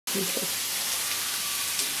Okay.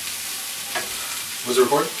 Was it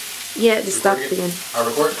recording? Yeah, it stopped again. I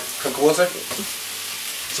record? Cook one second.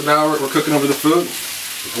 So now we're cooking over the food.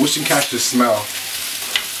 I wish you can catch this smell.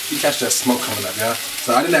 You catch that smoke coming up, yeah?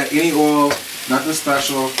 So I didn't add any oil, nothing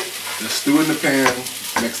special. Just threw it in the pan,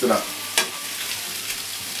 mixed it up.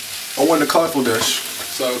 I wanted a colorful dish,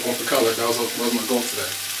 so I was going for color. That was my goal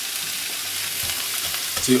today.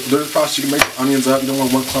 See, there's a process you can make the onions up. You don't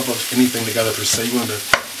want one clump of anything together per se. You want to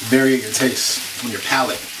vary your taste on your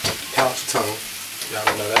palate. Palate your tongue. Y'all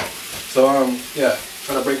don't know that. So, yeah,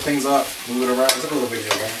 trying to break things up, move it around. It's like a little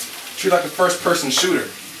video, man. Treat like a first-person shooter.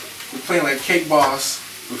 We're playing like Cake Boss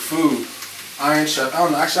with food. Iron Chef. I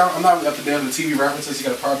don't know. Actually, I'm not really up to date on the TV references. You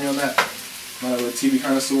got to pardon me on that. I'm not really a TV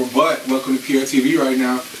connoisseur, but welcome to Pierre TV right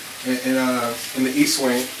now in the East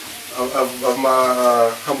Wing of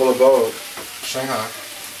my humble abode, Shanghai.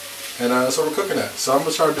 And that's what we're cooking at. So I'm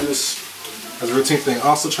going to try to do this as a routine thing.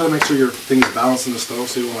 Also, try to make sure your thing is balanced in the stove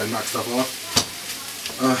so you don't like knock stuff off.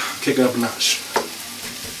 Kick it up a notch.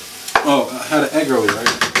 Oh, I had an egg earlier, right?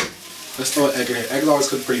 Let's throw an egg in here. Eggs always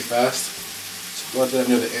cook pretty fast. So throw that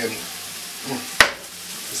near the end.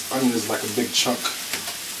 This onion is like a big chunk.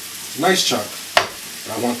 Nice chunk.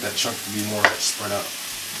 But I want that chunk to be more spread out.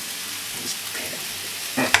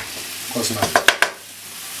 Close enough.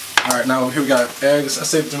 Alright, now here we got eggs. I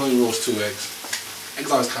say generally rules 2 eggs.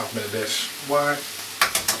 Eggs always complement a dish. Why?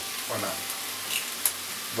 Why not?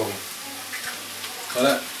 Boom. Got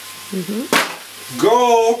that?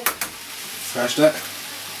 Go! Scratch that.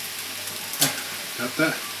 Got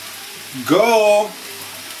that. Go!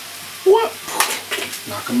 What?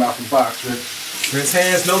 Knock them out the box, man. Rinse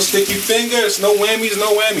hands, no sticky fingers, no whammies,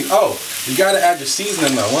 no whammy. Oh, you gotta add your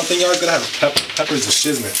seasoning though. One thing you always gotta have is pepper. Pepper is a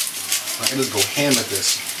shiznit. I can just go ham at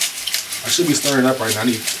this. I should be stirring it up right now. I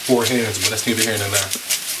need 4 hands, but that's neither here nor there.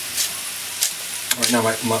 Right now,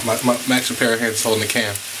 my extra pair of hands is holding the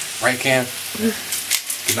can. Right, Cam?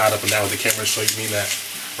 You nod up and down with the camera to show you mean that.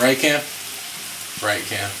 Right, Cam? Right,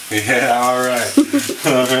 Cam. Yeah, alright.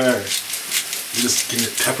 Alright. You just getting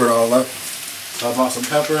it peppered all up. So I bought some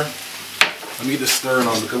pepper. Let me get this stirring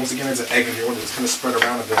on because once again there's an egg in here. We're just going to spread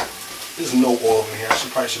around a bit. There's no oil in here. I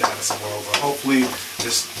probably should have added some oil, but hopefully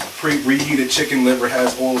this reheated chicken liver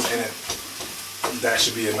has oils in it. That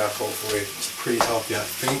should be enough, hopefully. It's pretty healthy, I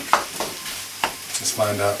think. Let's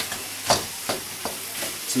find out.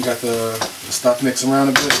 So we got the stuff mixing around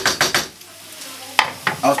a bit.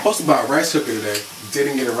 I was supposed to buy a rice cooker today.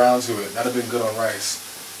 Didn't get around to it. That'd have been good on rice.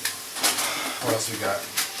 What else we got?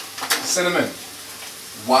 Cinnamon.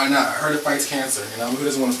 Why not? I heard it fights cancer. You know, who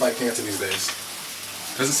doesn't want to fight cancer these days?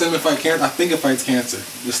 Doesn't cinnamon fight cancer? I think it fights cancer.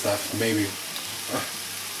 This stuff, maybe.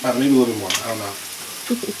 Maybe a little bit more. I don't know.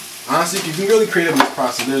 Honestly, you can be really creative in this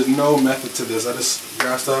process. There's no method to this. I just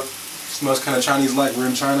grab stuff. Smells kind of Chinese-like. We're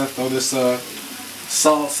in China. Throw this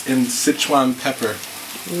salt and Sichuan pepper.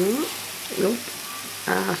 Nope.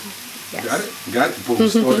 Yes. Got it? Got it? Boom.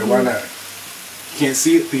 Just throw it there. Why not? You can't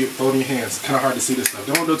see it, throw it in your hands. It's kind of hard to see this stuff.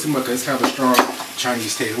 Don't do too much because it's kind of a strong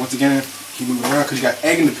Chinese taste. Once again, keep moving around because you got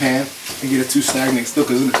egg in the pan and get it too stagnant still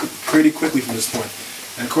because it's going to cook pretty quickly from this point.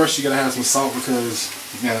 And of course, you got to have some salt because,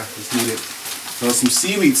 yeah, it's needed. So some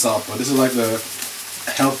seaweed salt, but this is like the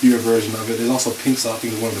healthier version of it. There's also pink salt. I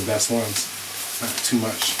think is one of the best ones. Not too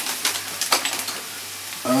much.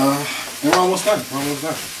 And we're almost done. We're almost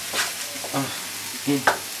done.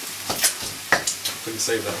 Couldn't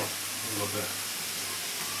save that one a little bit.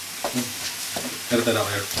 Edit that out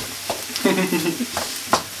later.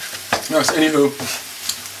 Alright, so anywho,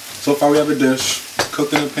 so far we have a dish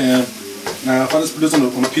cooked in a pan. Now if I just put this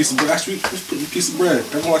on a piece of bread, actually just put a piece of bread.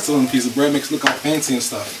 Everyone likes it on a piece of bread, makes it look all fancy and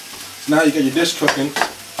stuff. So now you got your dish cooking,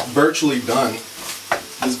 virtually done.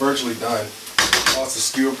 It's virtually done. Oh, it's a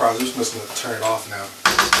skewer process. I'm just going to turn it off now.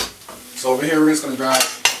 So over here we're just going to grab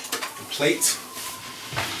a plate.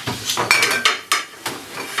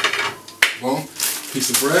 Boom. Piece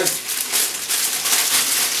of bread.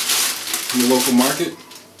 From the local market.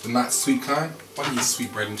 The not sweet kind. Why do you eat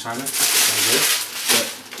sweet bread in China? Not good. But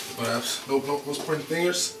what else? No pointing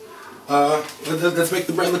fingers. Let's make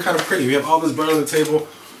the bread look kind of pretty. We have all this bread on the table.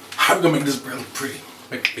 How are we going to make this bread look pretty?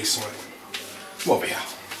 Make a face on it. Come over here.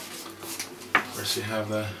 First you have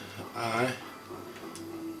the eye.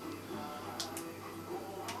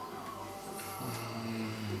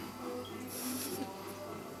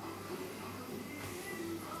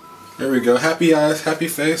 There we go. Happy eyes, happy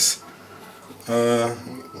face.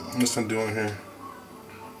 What's I'm doing here?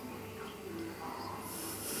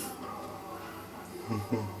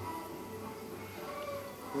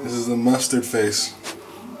 This is the mustard face.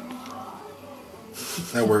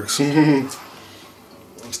 That works.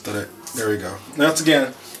 Let's do it. There we go. Now, once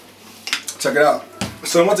again, Check it out.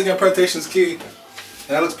 So once again, presentation is key. And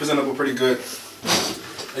that looks presentable pretty good.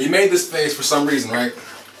 Now you made this face for some reason, right?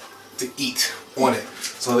 To eat on it.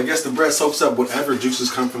 So I guess the bread soaks up whatever juices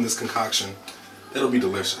come from this concoction. It'll be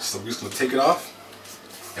delicious. So we're just gonna take it off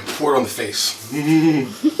and pour it on the face.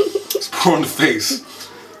 Just pour on the face.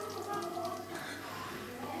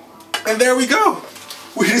 And there we go.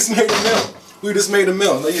 We just made a meal. We just made a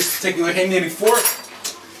meal. Now you just take your handy fork,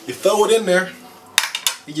 you throw it in there,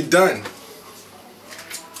 and you're done.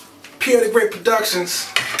 Pierre the Great Productions.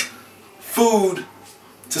 Food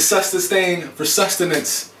to sustain for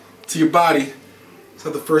sustenance to your body. So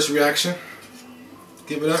the first reaction.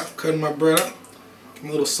 Give it up, cutting my bread up. Give me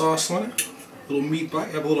a little sauce on it. A little meat bite,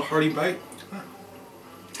 have a little hearty bite.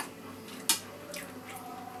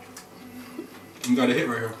 You got a hit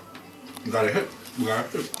right here. You got a hit. You got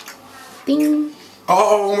a hit. Bing.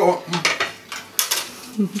 Oh,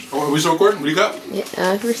 are we still recording? What do you got?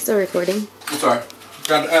 Yeah, we're still recording. I'm sorry.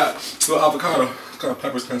 Got to add a little avocado. Kind of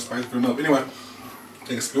peppers, kind of spicy for the milk. Anyway,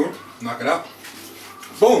 take a spoon, knock it out.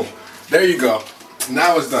 Boom. There you go.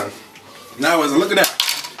 Now it's done. Now it's done. Look at that.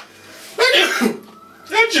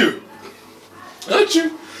 At you. At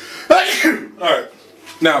you. Alright.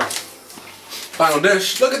 Now, final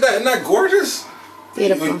dish. Look at that. Isn't that gorgeous?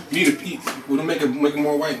 Beautiful. You need to eat. We'll make it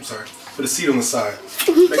more white. I'm sorry. Put a seed on the side.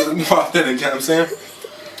 Make it more authentic, you know what I'm saying?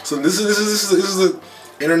 So this is an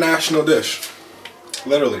international dish.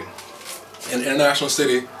 Literally. In an international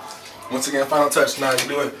city. Once again, final touch. Now you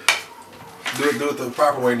do it the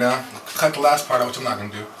proper way now. Cut the last part out, which I'm not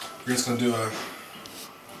gonna do. We're just gonna do a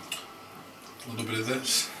little bit of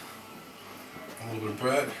this. A little bit of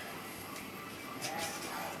bread.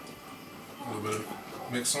 A little bit of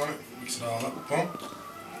mix on it. Mix it all up. Boom.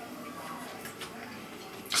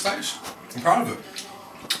 It's nice. I'm proud of it.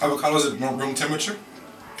 Avocado's at room temperature.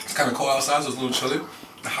 It's kind of cold outside, so it's a little chilly.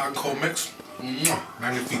 The hot and cold mix.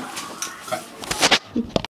 Magnifique.